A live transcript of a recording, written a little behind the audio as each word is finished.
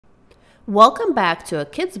Welcome back to a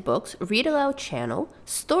Kids Books Read Aloud channel,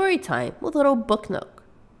 Storytime with Little Book Nook.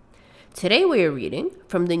 Today we are reading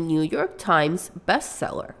from the New York Times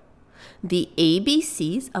bestseller, The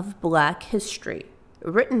ABCs of Black History,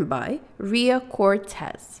 written by Rio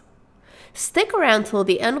Cortez. Stick around till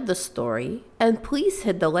the end of the story and please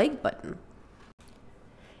hit the like button.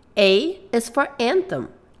 A is for anthem,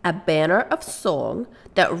 a banner of song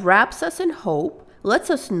that wraps us in hope,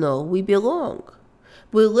 lets us know we belong.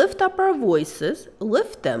 We lift up our voices,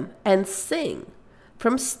 lift them, and sing.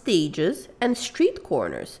 From stages and street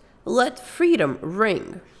corners, let freedom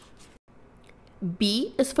ring.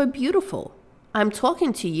 B is for beautiful. I'm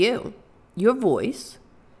talking to you. Your voice,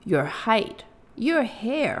 your height, your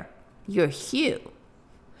hair, your hue.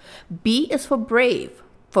 B is for brave,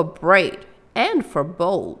 for bright, and for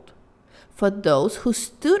bold. For those who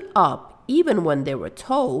stood up even when they were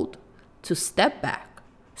told to step back.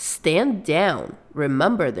 Stand down,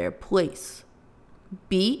 remember their place.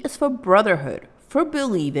 B is for brotherhood, for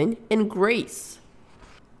believing in grace.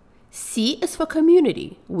 C is for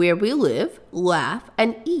community, where we live, laugh,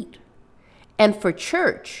 and eat. And for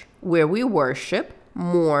church, where we worship,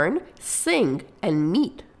 mourn, sing, and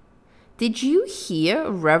meet. Did you hear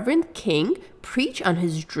Reverend King preach on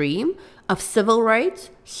his dream of civil rights,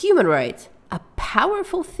 human rights, a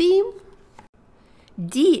powerful theme?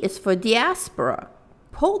 D is for diaspora.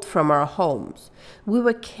 Pulled from our homes, we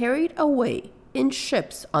were carried away in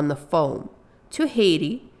ships on the foam to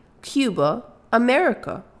Haiti, Cuba,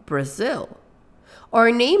 America, Brazil.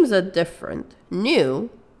 Our names are different,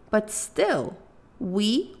 new, but still,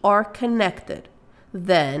 we are connected.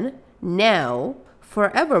 Then, now,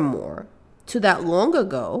 forevermore, to that long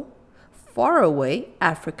ago, faraway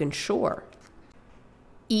African shore.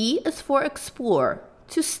 E is for explore,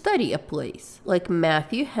 to study a place like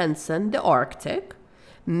Matthew Henson, the Arctic,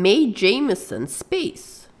 Mae Jemison,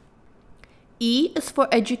 space. E is for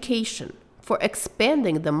education, for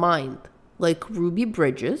expanding the mind, like Ruby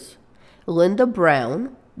Bridges, Linda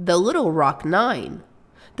Brown, the Little Rock Nine,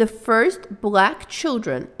 the first black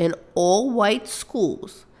children in all white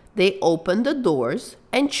schools. They opened the doors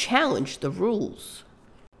and challenged the rules.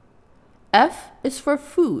 F is for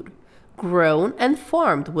food, grown and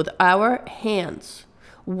farmed with our hands,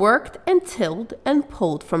 worked and tilled and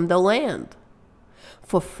pulled from the land.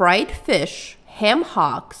 For fried fish, ham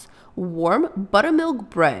hocks, warm buttermilk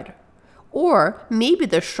bread, or maybe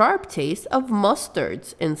the sharp taste of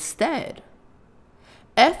mustards instead.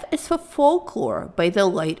 F is for folklore by the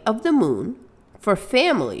light of the moon, for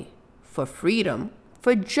family, for freedom,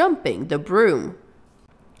 for jumping the broom.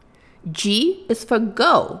 G is for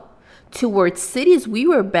go, towards cities we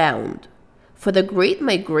were bound, for the great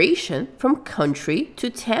migration from country to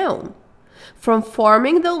town. From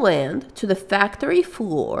farming the land to the factory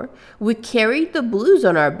floor, we carried the blues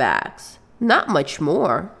on our backs, not much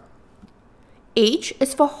more. H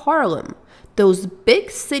is for Harlem, those big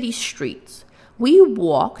city streets. We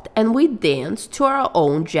walked and we danced to our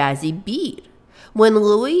own jazzy beat. When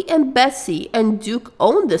Louie and Bessie and Duke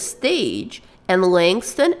owned the stage, and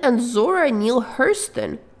Langston and Zora Neale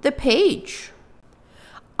Hurston the page.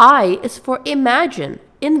 I is for imagine,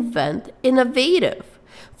 invent, innovative.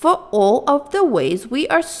 For all of the ways we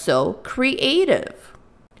are so creative.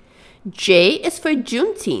 J is for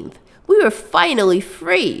Juneteenth. We were finally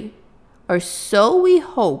free, or so we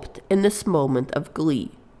hoped in this moment of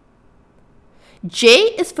glee.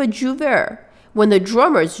 J is for Jouvert, when the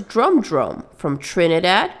drummers drum from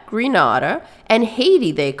Trinidad, Grenada, and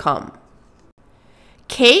Haiti they come.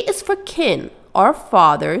 K is for kin, our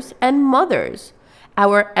fathers and mothers,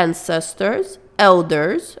 our ancestors,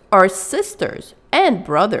 elders, our sisters, and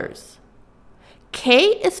brothers.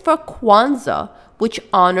 K is for Kwanzaa, which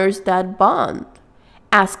honors that bond.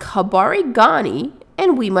 Ask Habari Ghani,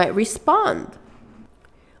 and we might respond.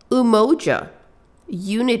 Umoja,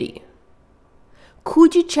 unity.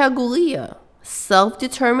 Kujichagulia,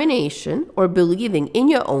 self-determination or believing in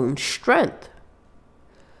your own strength.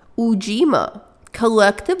 Ujima,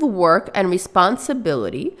 collective work and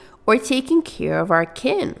responsibility or taking care of our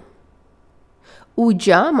kin.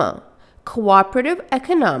 Ujama, cooperative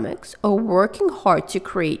economics or working hard to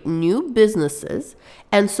create new businesses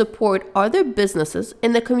and support other businesses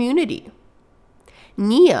in the community.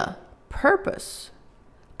 Nia, purpose.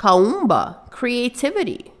 Kaumba,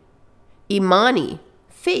 creativity. Imani,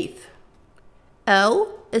 faith.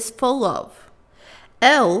 L is for love.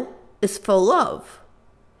 L is for love.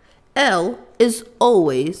 L is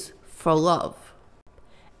always for love.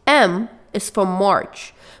 M is for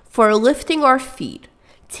march, for lifting our feet,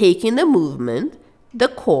 taking the movement, the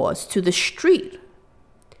cause to the street.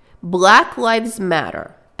 Black Lives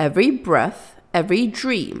Matter, every breath, every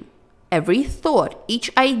dream. every thought,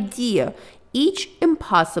 each idea, each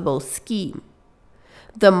impossible scheme.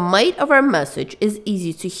 The might of our message is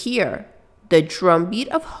easy to hear. The drumbeat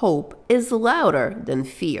of hope is louder than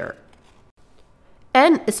fear.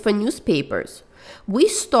 N is for newspapers. We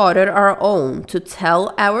started our own to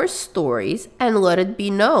tell our stories and let it be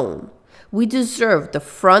known. We deserve the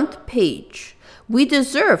front page. We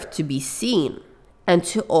deserve to be seen and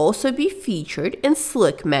to also be featured in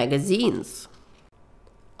slick magazines.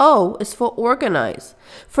 O is for organize,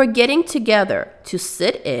 for getting together to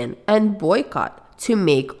sit in and boycott to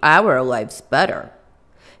make our lives better.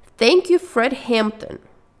 Thank you, Fred Hampton.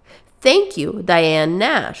 Thank you, Diane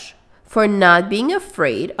Nash, for not being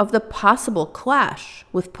afraid of the possible clash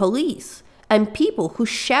with police and people who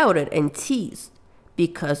shouted and teased.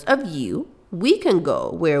 Because of you, we can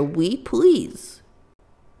go where we please.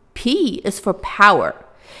 P is for power.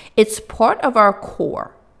 It's part of our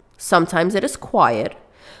core. Sometimes it is quiet.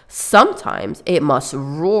 Sometimes it must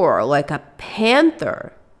roar like a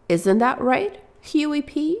panther. Isn't that right, Huey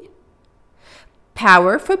P?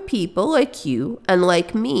 Power for people like you and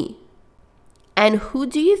like me. And who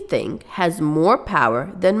do you think has more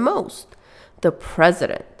power than most? The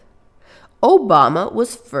president. Obama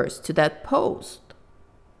was first to that post.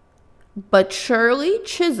 But Shirley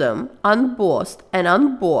Chisholm, unbossed and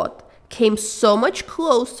unbought, came so much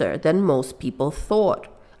closer than most people thought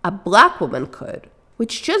a black woman could,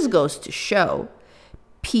 which just goes to show.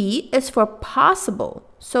 P is for possible,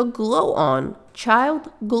 so glow on,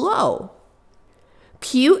 child, glow.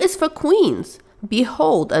 Q is for queens.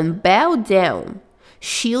 Behold and bow down.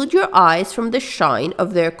 Shield your eyes from the shine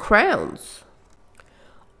of their crowns.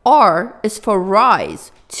 R is for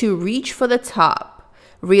rise, to reach for the top,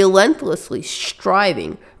 relentlessly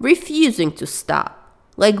striving, refusing to stop,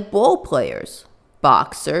 like ball players,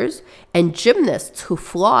 boxers, and gymnasts who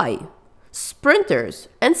fly, sprinters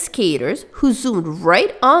and skaters who zoomed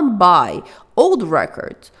right on by, old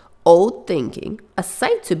records, old thinking, a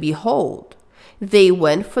sight to behold. They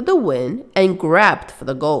went for the win and grabbed for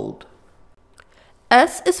the gold.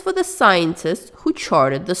 S is for the scientists who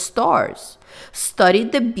charted the stars,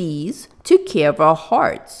 studied the bees, took care of our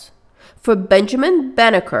hearts. For Benjamin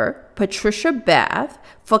Banneker, Patricia Bath,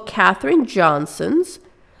 for Katherine Johnson's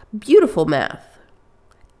beautiful math.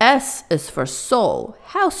 S is for soul,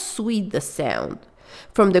 how sweet the sound,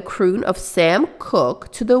 from the croon of Sam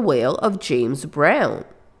Cooke to the wail of James Brown.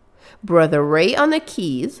 Brother Ray on the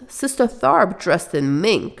keys, Sister Tharp dressed in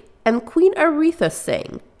mink, and Queen Aretha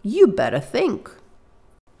sang, You Better Think.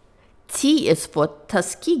 T is for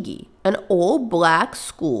Tuskegee, an all-black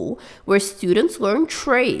school where students learned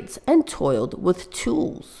trades and toiled with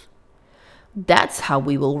tools. That's how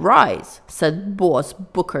we will rise, said Boss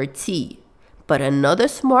Booker T. But another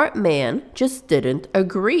smart man just didn't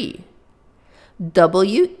agree.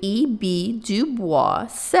 W.E.B. Du Bois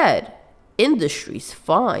said, Industry's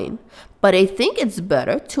fine, but I think it's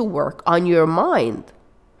better to work on your mind.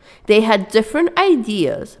 They had different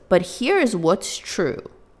ideas, but here is what's true.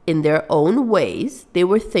 In their own ways, they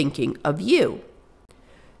were thinking of you.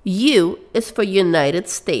 U is for United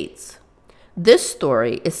States. This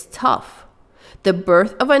story is tough. The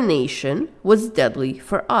birth of a nation was deadly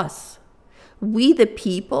for us. We the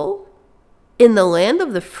people, in the land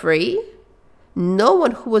of the free, no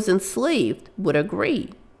one who was enslaved would agree.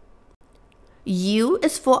 U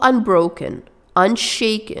is for unbroken,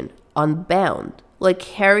 unshaken, unbound, like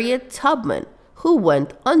Harriet Tubman, who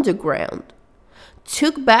went underground.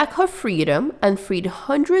 Took back her freedom and freed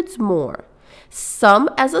hundreds more, some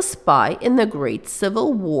as a spy in the Great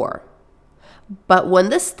Civil War. But when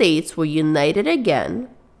the states were united again,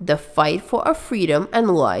 the fight for our freedom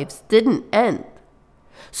and lives didn't end.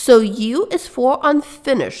 So U is for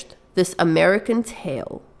unfinished, this American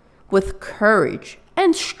tale. With courage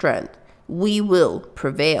and strength, we will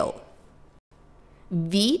prevail.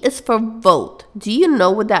 V is for vote. Do you know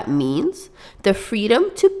what that means? The freedom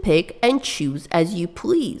to pick and choose as you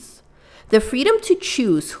please. The freedom to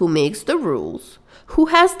choose who makes the rules, who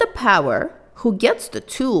has the power, who gets the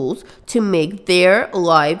tools to make their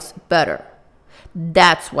lives better.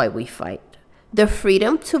 That's why we fight. The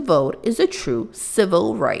freedom to vote is a true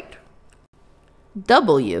civil right.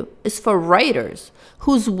 W is for writers,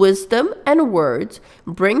 whose wisdom and words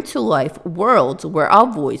bring to life worlds where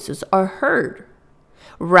our voices are heard.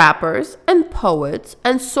 Rappers and poets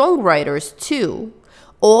and songwriters too,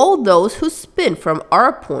 all those who spin from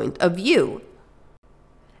our point of view.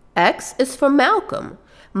 X is for Malcolm,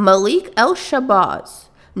 Malik El-Shabazz,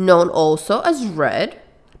 known also as Red,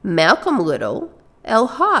 Malcolm Little,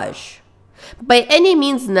 El-Hajj. By any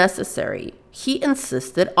means necessary, he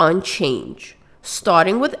insisted on change.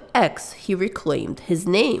 Starting with X, he reclaimed his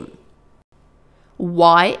name.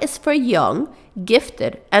 Y is for young,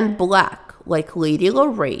 gifted, and black, like Lady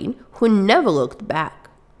Lorraine, who never looked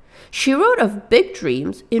back. She wrote of big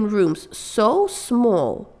dreams in rooms so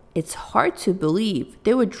small, it's hard to believe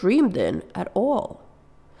they were dreamed in at all.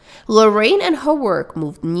 Lorraine and her work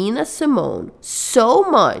moved Nina Simone so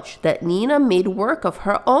much that Nina made work of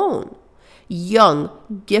her own. Young,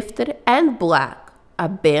 gifted, and black, a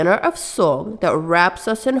banner of song that wraps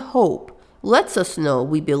us in hope, lets us know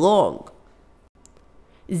we belong.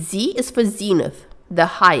 Z is for zenith, the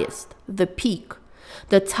highest, the peak,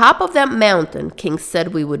 the top of that mountain King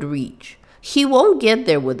said we would reach. He won't get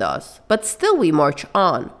there with us, but still we march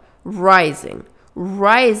on, rising,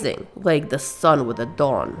 rising like the sun with the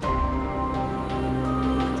dawn.